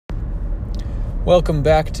Welcome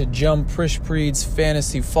back to Jum Prishpreed's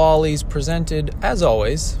Fantasy Follies, presented, as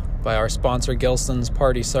always, by our sponsor, Gelson's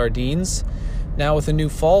Party Sardines. Now with a new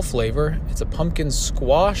fall flavor, it's a pumpkin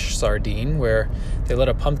squash sardine, where they let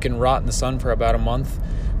a pumpkin rot in the sun for about a month,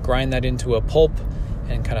 grind that into a pulp,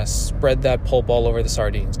 and kind of spread that pulp all over the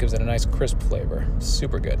sardines. Gives it a nice crisp flavor.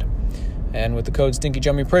 Super good. And with the code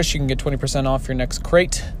StinkyJummyPrish, you can get 20% off your next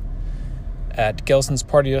crate at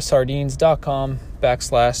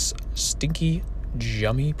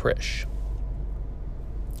gelsonspartysardines.com/StinkyJummyPrish.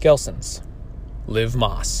 Gelson's. Live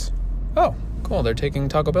Moss. Oh, cool. They're taking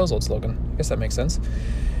Taco Bell's old slogan. I guess that makes sense.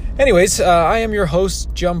 Anyways, I am your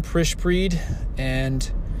host, Jum Prishpreed,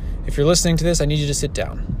 and if you're listening to this, I need you to sit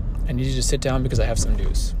down. I need you to sit down because I have some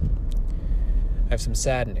news. I have some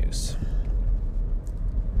sad news.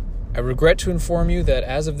 I regret to inform you that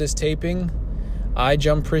as of this taping, I,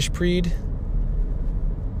 Jum Prishpreed,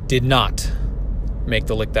 did not make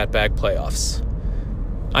the Lick That Bag playoffs.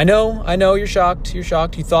 I know, you're shocked. You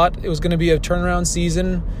thought it was going to be a turnaround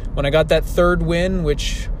season when I got that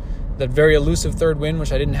that very elusive third win,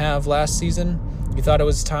 which I didn't have last season. You thought it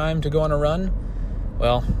was time to go on a run.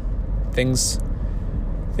 Well, things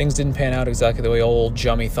didn't pan out exactly the way old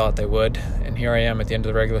Jummy thought they would, and here I am at the end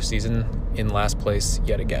of the regular season in last place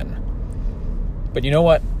yet again. But you know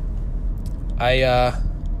what?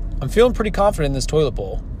 I'm feeling pretty confident in this toilet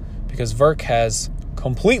bowl because Verk has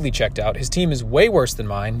completely checked out. His team is way worse than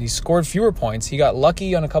mine. He scored fewer points. He got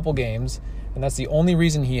lucky on a couple games, and that's the only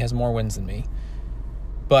reason he has more wins than me.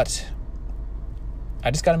 But I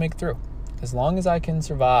just got to make it through. As long as I can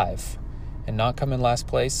survive and not come in last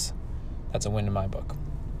place, that's a win in my book.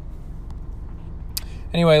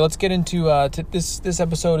 Anyway, let's get into this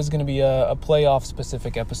episode is going to be a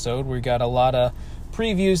playoff-specific episode. We got a lot of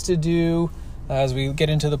previews to do. As we get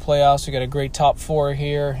into the playoffs, we got a great top four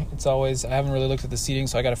here. It's always, I haven't really looked at the seeding,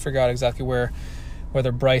 so I got to figure out exactly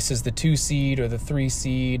whether Bryce is the 2 seed or the 3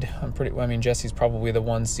 seed. Jesse's probably the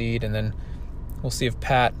 1 seed, and then we'll see if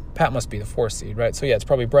Pat must be the 4 seed, right? So yeah, it's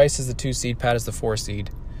probably Bryce is the 2 seed, Pat is the 4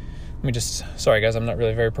 seed. Sorry guys, I'm not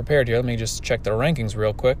really very prepared here. Let me just check the rankings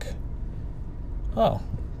real quick. Oh,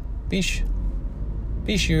 Bish, you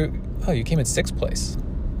came in 6th place.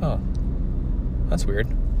 Oh, that's weird.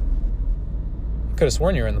 Could have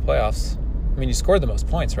sworn you were in the playoffs. You scored the most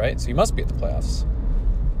points, right? So you must be at the playoffs.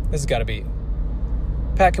 This has got to be...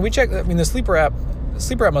 Pat, can we check? The sleeper app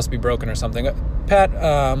must be broken or something. Pat,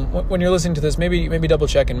 when you're listening to this, maybe double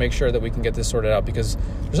check and make sure that we can get this sorted out, because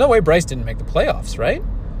there's no way Bryce didn't make the playoffs, right?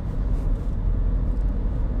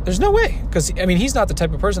 There's no way, because he's not the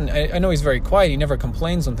type of person. I know he's very quiet. He never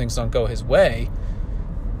complains when things don't go his way.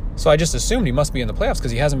 So I just assumed he must be in the playoffs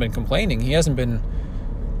because he hasn't been complaining. He hasn't been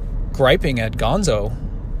griping at Gonzo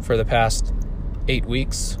for the past 8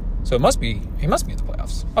 weeks. So he must be in the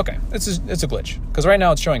playoffs. Okay, it's a glitch, because right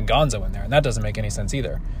now it's showing Gonzo in there, and that doesn't make any sense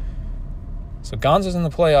either. So Gonzo's in the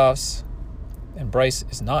playoffs, and Bryce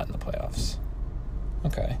is not in the playoffs.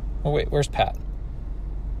 Okay. Well, wait, where's Pat?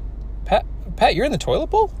 Pat, you're in the toilet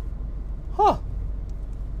bowl? Huh.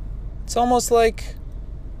 It's almost like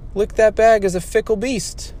Lick That Bag is a fickle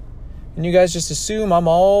beast. And you guys just assume I'm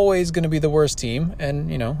always going to be the worst team.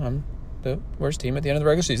 And, I'm the worst team at the end of the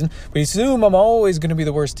regular season. But you assume I'm always going to be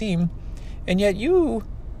the worst team. And yet you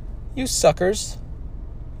suckers,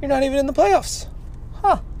 you're not even in the playoffs.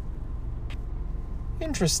 Huh.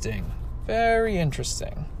 Interesting. Very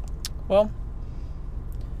interesting. Well,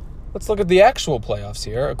 let's look at the actual playoffs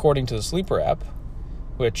here, according to the Sleeper app,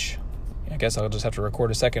 which I guess I'll just have to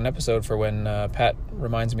record a second episode for when Pat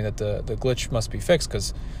reminds me that the glitch must be fixed,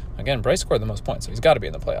 because, again, Bryce scored the most points, so he's got to be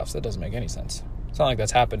in the playoffs. That doesn't make any sense. It's not like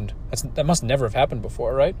that's happened. That must never have happened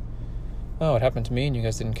before, right? Oh, it happened to me and you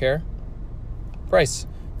guys didn't care? Bryce,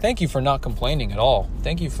 thank you for not complaining at all.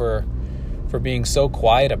 Thank you for being so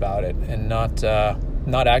quiet about it and not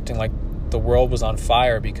acting like the world was on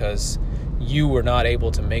fire because you were not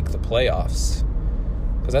able to make the playoffs.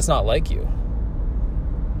 Because that's not like you.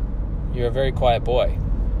 You're a very quiet boy,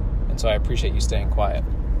 and so I appreciate you staying quiet.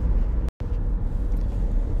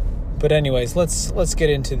 But anyways, let's get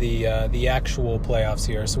into the actual playoffs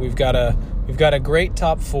here. So we've got a great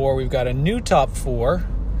top 4. We've got a new top 4.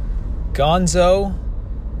 Gonzo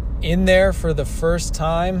in there for the first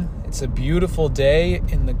time. It's a beautiful day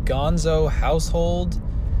in the Gonzo household.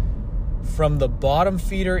 From the bottom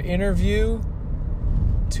feeder interview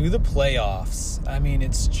to the playoffs.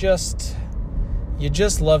 It's just... You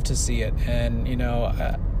just love to see it. And,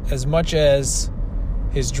 as much as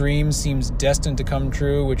his dream seems destined to come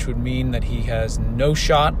true, which would mean that he has no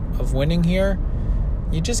shot of winning here,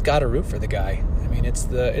 you just got to root for the guy. It's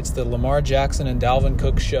the Lamar Jackson and Dalvin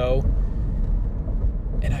Cook show.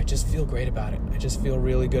 And I just feel great about it. I just feel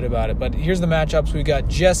really good about it. But here's the matchups. We've got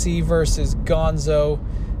Jesse versus Gonzo,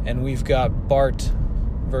 and we've got Bart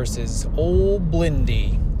versus Old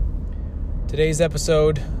Blindy. Today's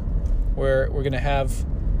episode, we're going to have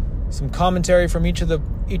some commentary from each of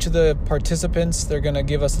the participants. They're going to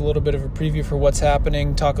give us a little bit of a preview for what's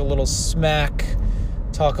happening, talk a little smack,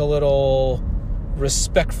 talk a little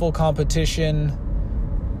respectful competition.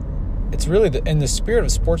 It's really in the spirit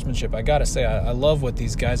of sportsmanship. I gotta say, I love what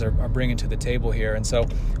these guys are bringing to the table here. And so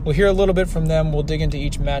we'll hear a little bit from them. We'll dig into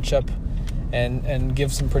each matchup and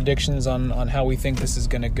give some predictions on how we think this is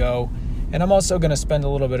going to go. And I'm also going to spend a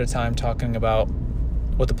little bit of time talking about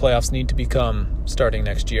what the playoffs need to become starting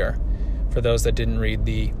next year. For those that didn't read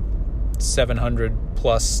the 700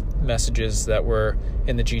 plus messages that were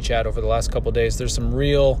in the G chat over the last couple of days, there's some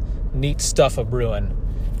real neat stuff a brewing.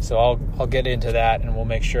 So I'll get into that, and we'll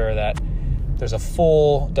make sure that there's a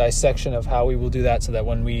full dissection of how we will do that, so that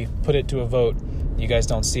when we put it to a vote, you guys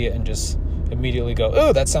don't see it and just immediately go,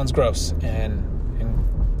 "Oh, that sounds gross," and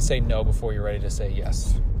say no before you're ready to say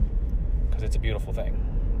yes, because it's a beautiful thing.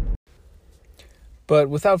 But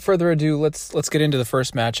without further ado, let's get into the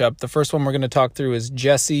first matchup. The first one we're going to talk through is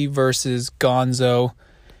Jesse versus Gonzo,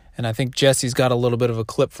 and I think Jesse's got a little bit of a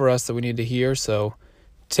clip for us that we need to hear, so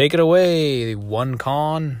take it away, one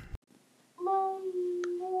con.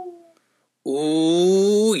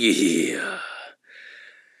 Oh, yeah.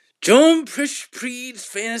 John Preed's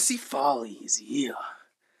Fantasy Follies, yeah.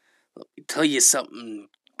 Let me tell you something,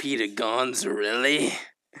 Peter Gonzarelli.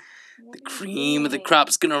 The cream of the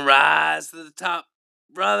crop's gonna rise to the top,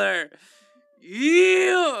 brother.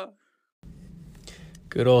 Yeah!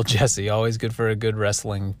 Good old Jesse, always good for a good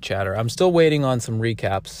wrestling chatter. I'm still waiting on some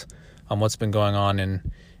recaps on what's been going on in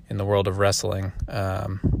the world of wrestling.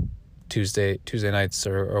 Tuesday nights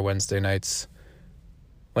or Wednesday nights.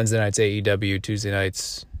 Wednesday nights AEW, Tuesday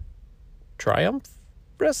nights Triumph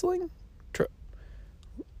Wrestling? I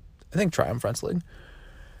think Triumph Wrestling.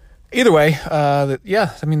 Either way,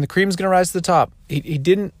 the cream's going to rise to the top. He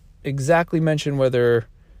didn't exactly mention whether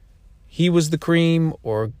he was the cream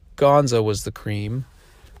or Gonzo was the cream,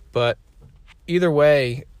 but either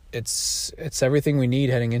way, it's everything we need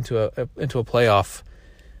heading into a playoff.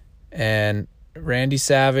 And Randy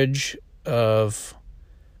Savage of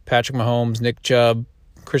Patrick Mahomes, Nick Chubb,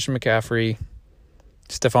 Christian McCaffrey,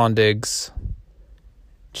 Stephon Diggs.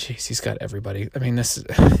 Jeez, he's got everybody. I mean, this is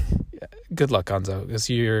good luck, Gonzo, because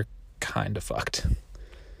you're kind of fucked.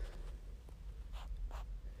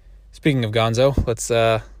 Speaking of Gonzo,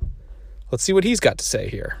 let's see what he's got to say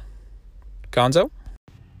here. Gonzo?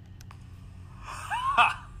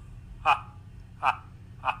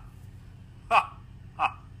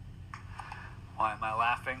 Why am I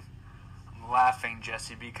laughing? I'm laughing,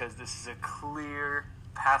 Jesse, because this is a clear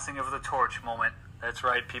passing of the torch moment. That's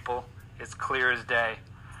right, people. It's clear as day.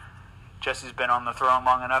 Jesse's been on the throne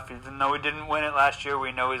long enough. Even though he didn't win it last year,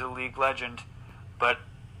 we know he's a league legend. But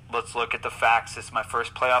let's look at the facts. This is my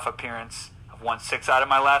first playoff appearance. I've won 6 out of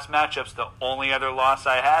my last matchups. The only other loss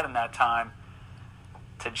I had in that time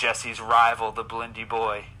to Jesse's rival, the Blindy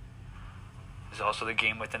Boy. There's also the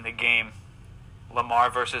game within the game. Lamar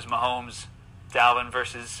versus Mahomes. Dalvin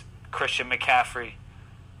versus Christian McCaffrey.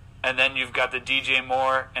 And then you've got the DJ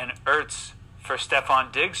Moore and Ertz for Stephon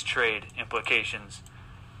Diggs trade implications,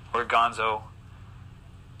 where Gonzo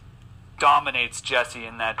dominates Jesse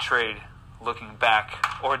in that trade looking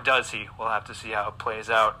back. Or does he? We'll have to see how it plays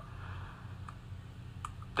out.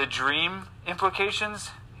 The dream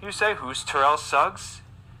implications, you say? Who's Terrell Suggs?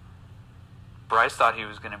 Bryce thought he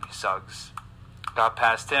was going to be Suggs. Got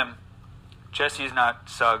past him. Jesse's not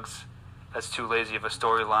Suggs. That's too lazy of a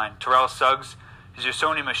storyline. Terrell Suggs is your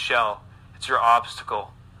Sony Michel. It's your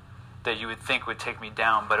obstacle that you would think would take me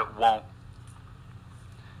down, but it won't.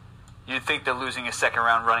 You'd think that losing a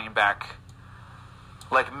second-round running back,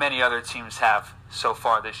 like many other teams have so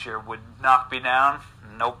far this year, would knock me down.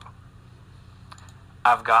 Nope.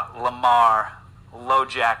 I've got Lamar.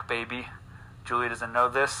 LoJack, baby. Julie doesn't know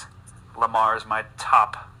this. Lamar is my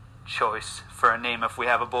top choice for a name if we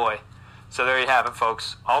have a boy. So there you have it,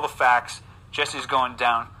 folks. All the facts. Jesse's going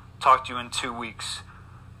down. Talk to you in 2 weeks,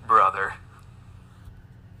 brother.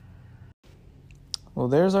 Well,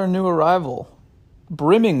 there's our new arrival.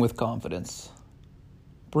 Brimming with confidence.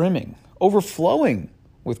 Brimming. Overflowing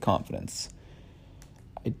with confidence.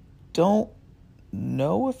 I don't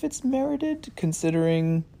know if it's merited,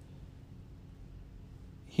 considering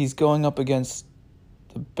he's going up against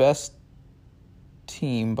the best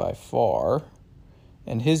team by far,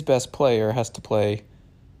 and his best player has to play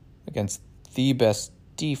against the best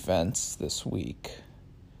defense this week.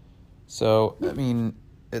 So, I mean,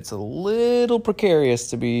 It's a little precarious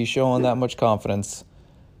to be showing that much confidence.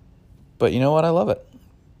 But you know what? I love it.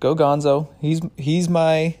 Go Gonzo. He's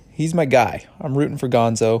my guy. I'm rooting for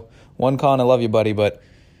Gonzo. One Con, I love you, buddy, but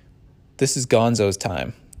this is Gonzo's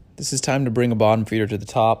time. This is time to bring a bottom feeder to the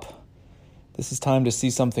top. This is time to see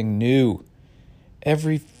something new.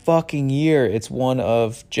 Every fucking year, it's one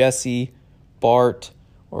of Jesse, Bart,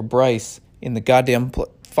 or Bryce in the goddamn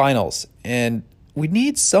finals. And we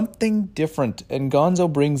need something different. And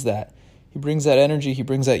Gonzo brings that. He brings that energy. He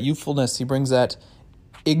brings that youthfulness. He brings that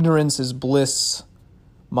ignorance is bliss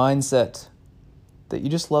mindset that you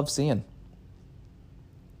just love seeing.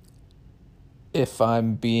 If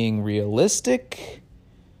I'm being realistic,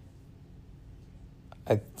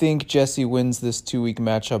 I think Jesse wins this 2-week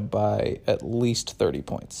matchup by at least 30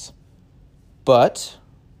 points. But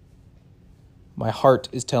my heart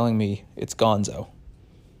is telling me it's Gonzo.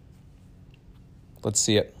 Let's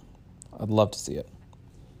see it. I'd love to see it.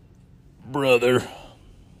 Brother.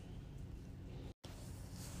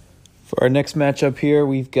 For our next matchup here,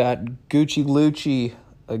 we've got Gucci Lucci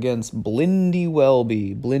against Blindy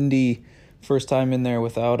Welby. Blindy, first time in there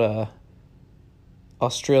without a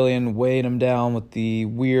Australian weighing him down with the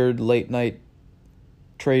weird late-night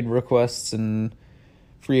trade requests and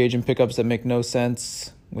free agent pickups that make no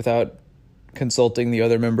sense without consulting the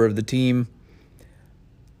other member of the team.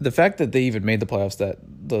 The fact that they even made the playoffs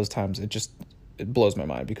those times, it blows my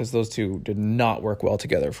mind because those two did not work well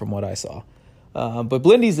together from what I saw. But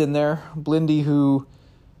Blindy's in there. Blindy, who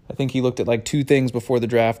I think he looked at like 2 things before the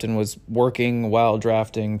draft and was working while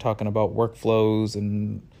drafting, talking about workflows,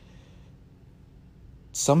 and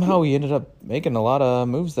somehow he ended up making a lot of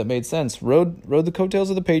moves that made sense. Rode the coattails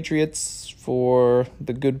of the Patriots for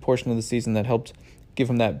the good portion of the season that helped give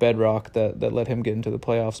him that bedrock that let him get into the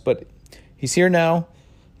playoffs. But he's here now.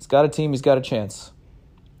 He's got a team. He's got a chance.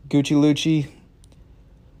 Gucci Lucci.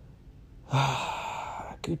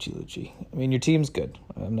 Gucci Lucci. I mean, your team's good.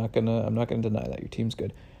 I'm not gonna deny that your team's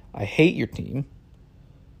good. I hate your team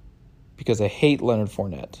because I hate Leonard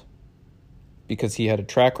Fournette because he had a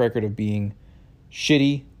track record of being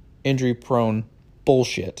shitty, injury-prone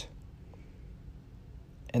bullshit.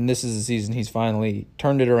 And this is the season he's finally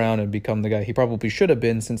turned it around and become the guy he probably should have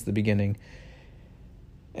been since the beginning.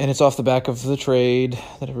 And it's off the back of the trade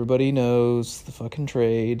that everybody knows, the fucking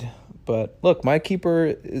trade. But look, my keeper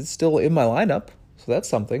is still in my lineup, so that's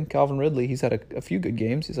something. Calvin Ridley, he's had a few good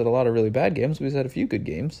games. He's had a lot of really bad games, but he's had a few good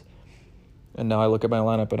games. And now I look at my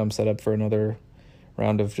lineup and I'm set up for another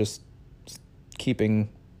round of just keeping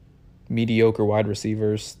mediocre wide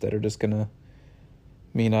receivers that are just going to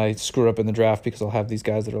mean I screw up in the draft because I'll have these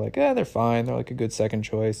guys that are like, they're fine. They're like a good second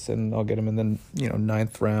choice, and I'll get them in the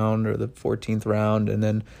 9th round or the 14th round, and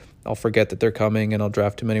then I'll forget that they're coming, and I'll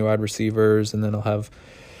draft too many wide receivers, and then I'll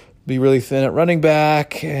be really thin at running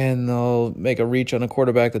back, and I'll make a reach on a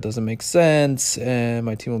quarterback that doesn't make sense, and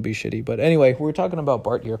my team will be shitty. But anyway, we're talking about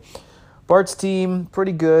Bart here. Bart's team,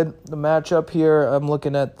 pretty good. The matchup here, I'm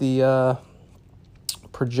looking at the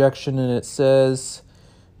projection, and it says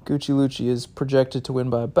Gucci Lucci is projected to win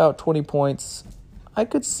by about 20 points. I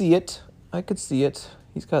could see it.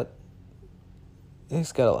 He's got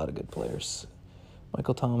a lot of good players.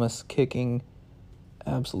 Michael Thomas kicking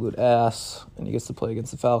absolute ass, and he gets to play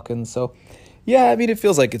against the Falcons. So, yeah, I mean, it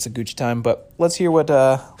feels like it's a Gucci time. But let's hear what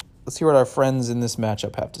our friends in this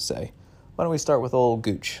matchup have to say. Why don't we start with old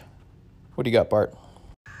Gooch? What do you got, Bart?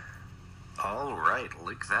 All right,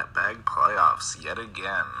 lick that bag playoffs yet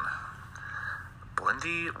again.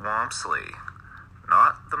 Blindy Wompsley,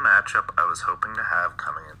 not the matchup I was hoping to have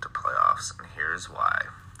coming into playoffs, and here's why.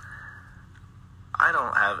 I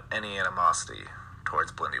don't have any animosity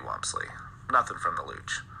towards Blindy Wompsley. Nothing from the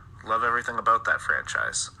Luch. Love everything about that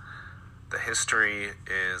franchise. The history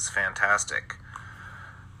is fantastic.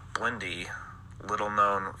 Blindy,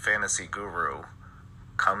 little-known fantasy guru,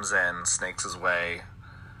 comes in, snakes his way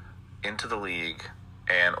into the league,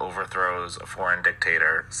 and overthrows a foreign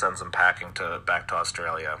dictator, sends him packing back to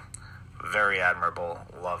Australia. Very admirable.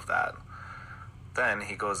 Love that. Then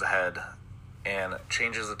he goes ahead and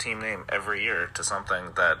changes the team name every year to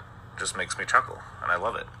something that just makes me chuckle, and I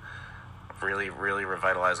love it. Really, really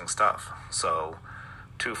revitalizing stuff. So,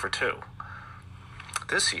 2 for 2.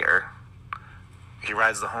 This year, he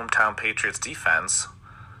rides the hometown Patriots defense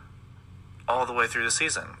all the way through the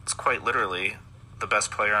season. It's quite literally the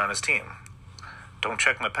best player on his team. Don't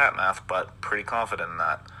check my pat math, but pretty confident in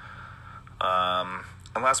that.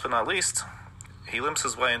 And last but not least, he limps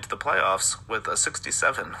his way into the playoffs with a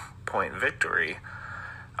 67-point victory.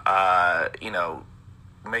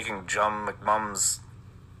 Making John McMum's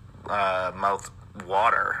mouth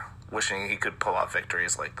water, wishing he could pull off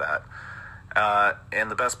victories like that.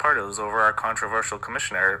 And the best part, it was over our controversial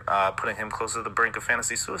commissioner, putting him closer to the brink of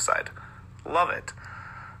fantasy suicide. Love it.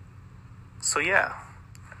 So yeah,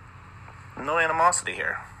 no animosity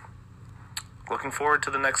here. Looking forward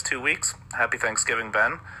to the next 2 weeks. Happy Thanksgiving,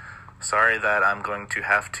 Ben. Sorry that I'm going to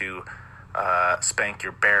have to spank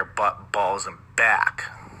your bare butt, balls, and back.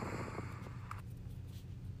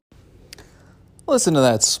 Listen to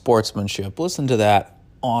that sportsmanship. Listen to that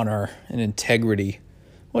honor and integrity.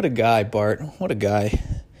 What a guy, Bart. What a guy.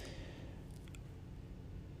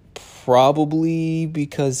 Probably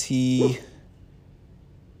because he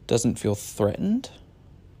doesn't feel threatened.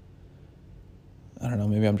 I don't know.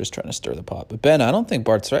 Maybe I'm just trying to stir the pot. But Ben, I don't think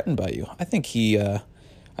Bart's threatened by you. I think he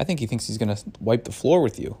thinks he's gonna wipe the floor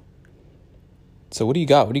with you. So what do you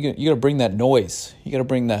got? You got to bring that noise. You got to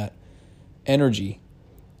bring that energy.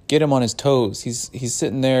 Get him on his toes. He's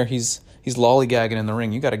sitting there. He's lollygagging in the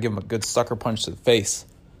ring. You got to give him a good sucker punch to the face.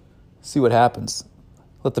 See what happens.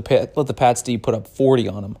 Let the Pat Steve put up 40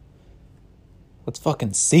 on him. Let's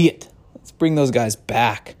fucking see it. Let's bring those guys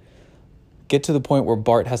back. Get to the point where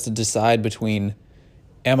Bart has to decide between,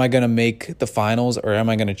 am I going to make the finals or am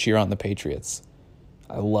I going to cheer on the Patriots?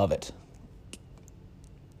 I love it.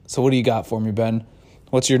 So what do you got for me, Ben?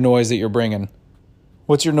 What's your noise that you're bringing?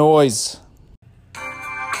 What's your noise? I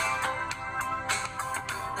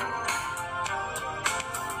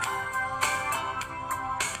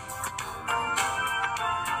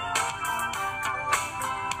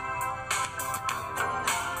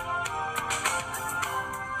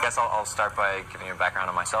guess I'll start by giving you a background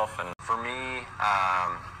on myself. And for me,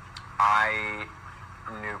 I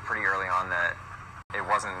knew pretty early on that it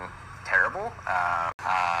wasn't terrible,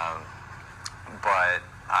 but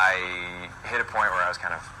I hit a point where I was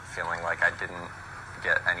kind of feeling like I didn't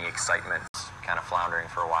get any excitement, kind of floundering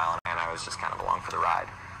for a while, and I was just kind of along for the ride.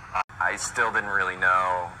 I still didn't really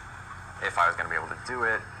know if I was going to be able to do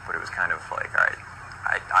it, but it was kind of like, all right,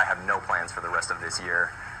 I have no plans for the rest of this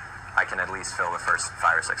year. I can at least fill the first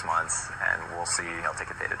 5 or 6 months, and we'll see. I'll take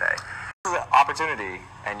it day to day. This is an opportunity,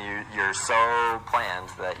 and you're so planned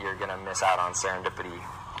that you're going to miss out on serendipity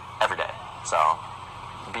every day. So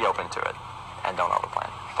be open to it, and don't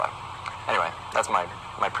overplan. But anyway, that's my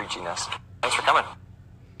preachiness. Thanks for coming.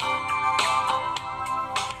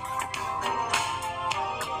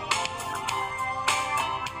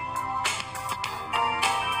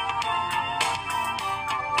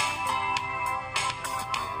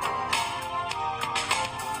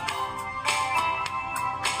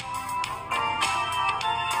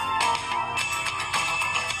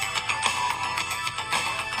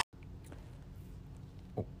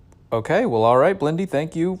 Okay, well, all right, Blindy,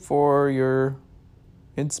 thank you for your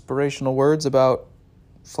inspirational words about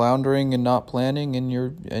floundering and not planning and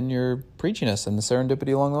your preachiness and the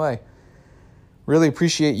serendipity along the way. Really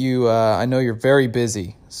appreciate you. I know you're very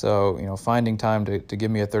busy, so finding time to give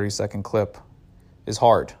me a 30-second clip is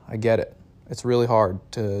hard. I get it. It's really hard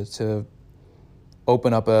to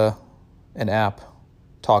open up an app,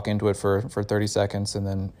 talk into it for 30 seconds, and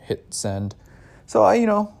then hit send. So I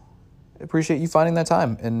appreciate you finding that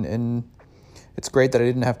time, and it's great that I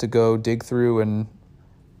didn't have to go dig through and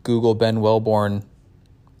Google Ben Wellborn,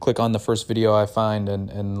 click on the first video I find,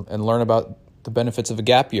 and learn about the benefits of a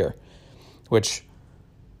gap year, which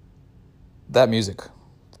that music,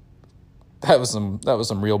 that was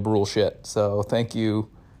some real brutal shit. So thank you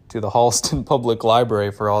to the Holliston Public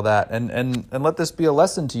Library for all that, and let this be a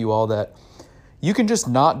lesson to you all that you can just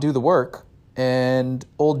not do the work, and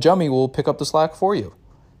old Jummy will pick up the slack for you.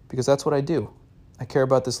 Because that's what I do. I care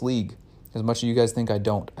about this league. As much as you guys think I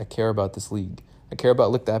don't, I care about this league. I care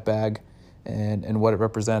about Lick That Bag and what it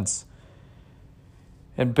represents.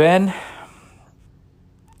 And Ben,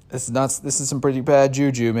 this is some pretty bad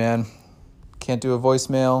juju, man. Can't do a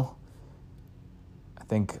voicemail. I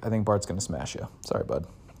think Bart's gonna smash you. Sorry, bud.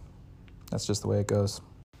 That's just the way it goes.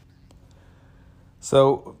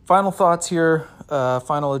 So, final thoughts here.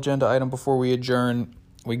 Final agenda item before we adjourn.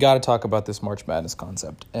 We got to talk about this March Madness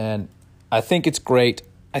concept. And I think it's great.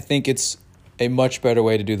 I think it's a much better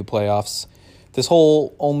way to do the playoffs. This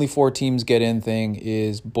whole only 4 teams get in thing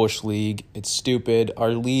is Bush League. It's stupid.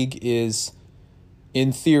 Our league is,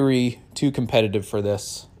 in theory, too competitive for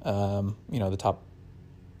this. The top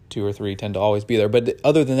 2 or 3 tend to always be there. But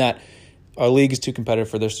other than that, our league is too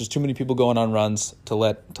competitive for this. There's too many people going on runs to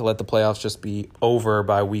let the playoffs just be over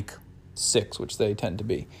by week 6, which they tend to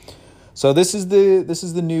be. So this is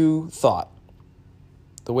the new thought.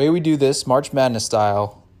 The way we do this, March Madness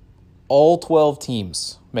style, all 12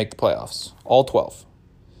 teams make the playoffs. All 12.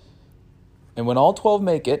 And when all 12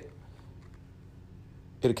 make it,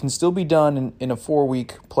 it can still be done in a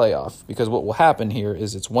 4-week playoff, because what will happen here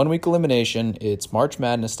is it's 1-week elimination, it's March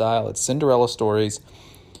Madness style, it's Cinderella stories.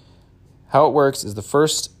 How it works is the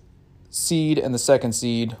first seed and the second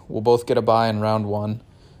seed will both get a bye in round 1.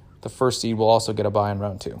 The first seed will also get a bye in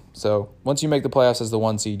round 2. So once you make the playoffs as the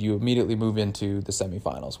 1 seed, you immediately move into the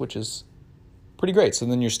semifinals, which is pretty great. So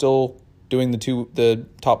then you're still doing the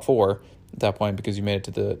top 4 at that point because you made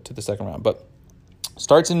it to the second round. But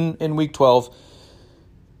starts in week 12,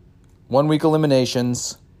 1-week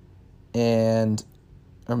eliminations,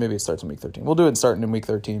 or maybe it starts in week 13. We'll do it starting in week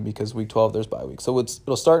 13 because week 12 there's bye week. So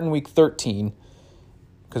it'll start in week 13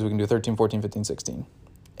 because we can do 13, 14, 15, 16.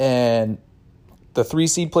 And the 3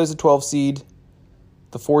 seed plays the 12 seed,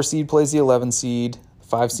 the 4 seed plays the 11 seed, the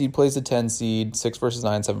 5 seed plays the 10 seed, 6 versus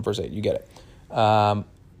 9, 7 versus 8. You get it.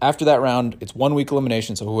 After that round, it's 1-week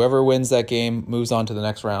elimination. So whoever wins that game moves on to the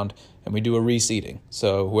next round, and we do a reseeding.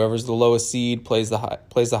 So whoever's the lowest seed plays the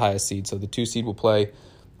highest seed. So the 2 seed will play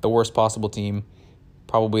the worst possible team,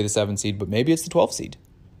 probably the 7 seed, but maybe it's the 12 seed.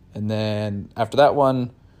 And then after that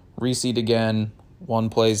one, reseed again. 1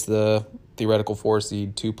 plays the theoretical 4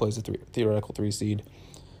 seed, 2 plays the theoretical 3 seed,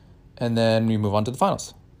 and then we move on to the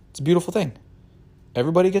finals. It's a beautiful thing.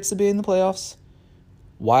 Everybody gets to be in the playoffs.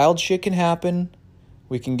 Wild shit can happen.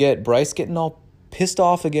 We can get Bryce getting all pissed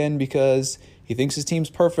off again because he thinks his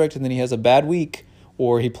team's perfect and then he has a bad week,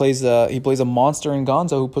 or he plays a monster in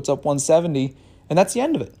Gonzo who puts up 170, and that's the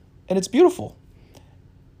end of it. And it's beautiful.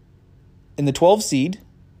 And the 12 seed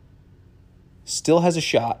still has a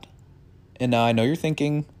shot. And now I know you're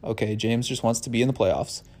thinking, okay, James just wants to be in the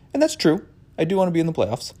playoffs. And that's true. I do want to be in the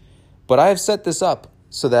playoffs. But I have set this up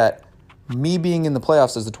so that me being in the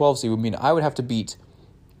playoffs as the 12 seed would mean I would have to beat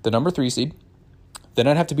the number 3 seed. Then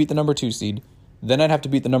I'd have to beat the number 2 seed. Then I'd have to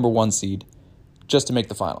beat the number 1 seed just to make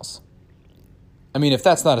the finals. I mean, if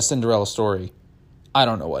that's not a Cinderella story, I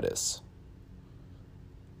don't know what is.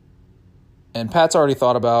 And Pat's already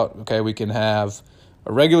thought about, okay, we can have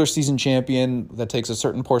a regular season champion that takes a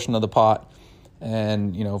certain portion of the pot,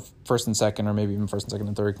 and, first and second, or maybe even first and second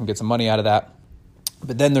and third can get some money out of that.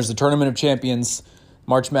 But then there's the Tournament of Champions,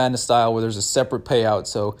 March Madness style, where there's a separate payout.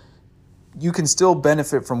 So you can still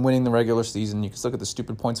benefit from winning the regular season. You can still get the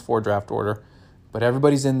stupid points for draft order, but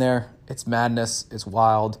everybody's in there. It's madness. It's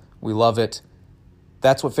wild. We love it.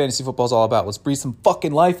 That's what fantasy football is all about. Let's breathe some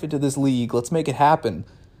fucking life into this league. Let's make it happen.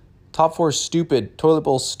 Top 4 is stupid. Toilet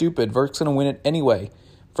Bowl is stupid. Verk's going to win it anyway.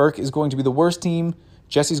 Verk is going to be the worst team.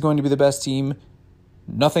 Jesse's going to be the best team.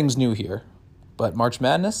 Nothing's new here. But March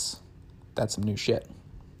Madness, that's some new shit.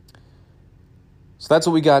 So that's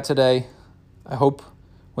what we got today. I hope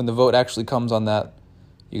when the vote actually comes on that,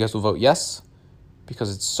 you guys will vote yes,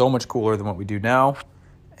 because it's so much cooler than what we do now,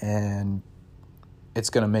 and it's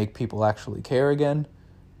going to make people actually care again.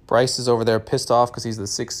 Bryce is over there pissed off because he's the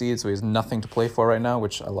 6th seed, so he has nothing to play for right now,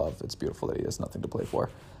 which I love. It's beautiful that he has nothing to play for.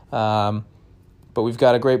 But we've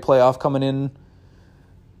got a great playoff coming in.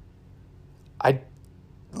 I'm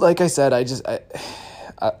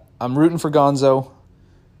rooting for Gonzo,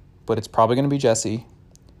 but it's probably going to be Jesse.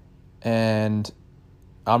 And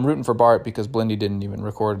I'm rooting for Bart because Blindy didn't even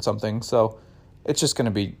record something. So it's just going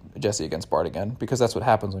to be Jesse against Bart again, because that's what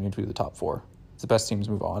happens when you do the top 4. It's the best teams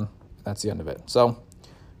move on. That's the end of it. So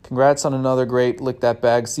congrats on another great Lick That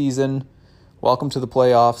Bag season. Welcome to the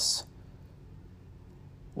playoffs.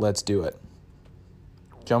 Let's do it.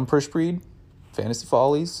 Jump Push Breed, Fantasy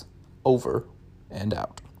Follies, over and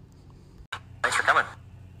out. Thanks for coming.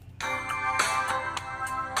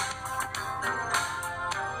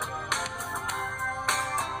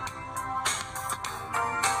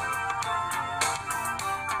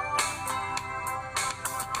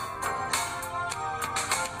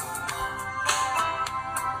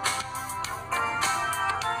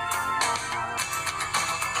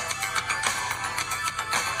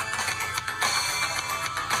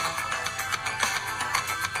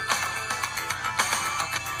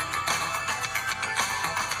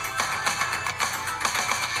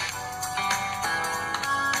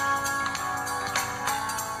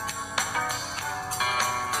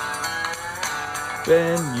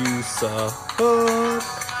 When you suck.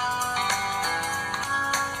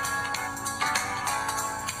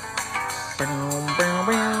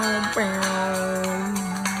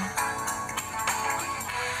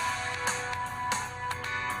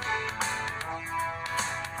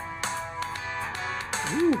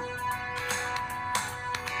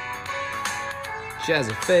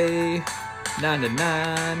 Jazza Faye, 9 to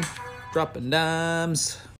 9, dropping dimes.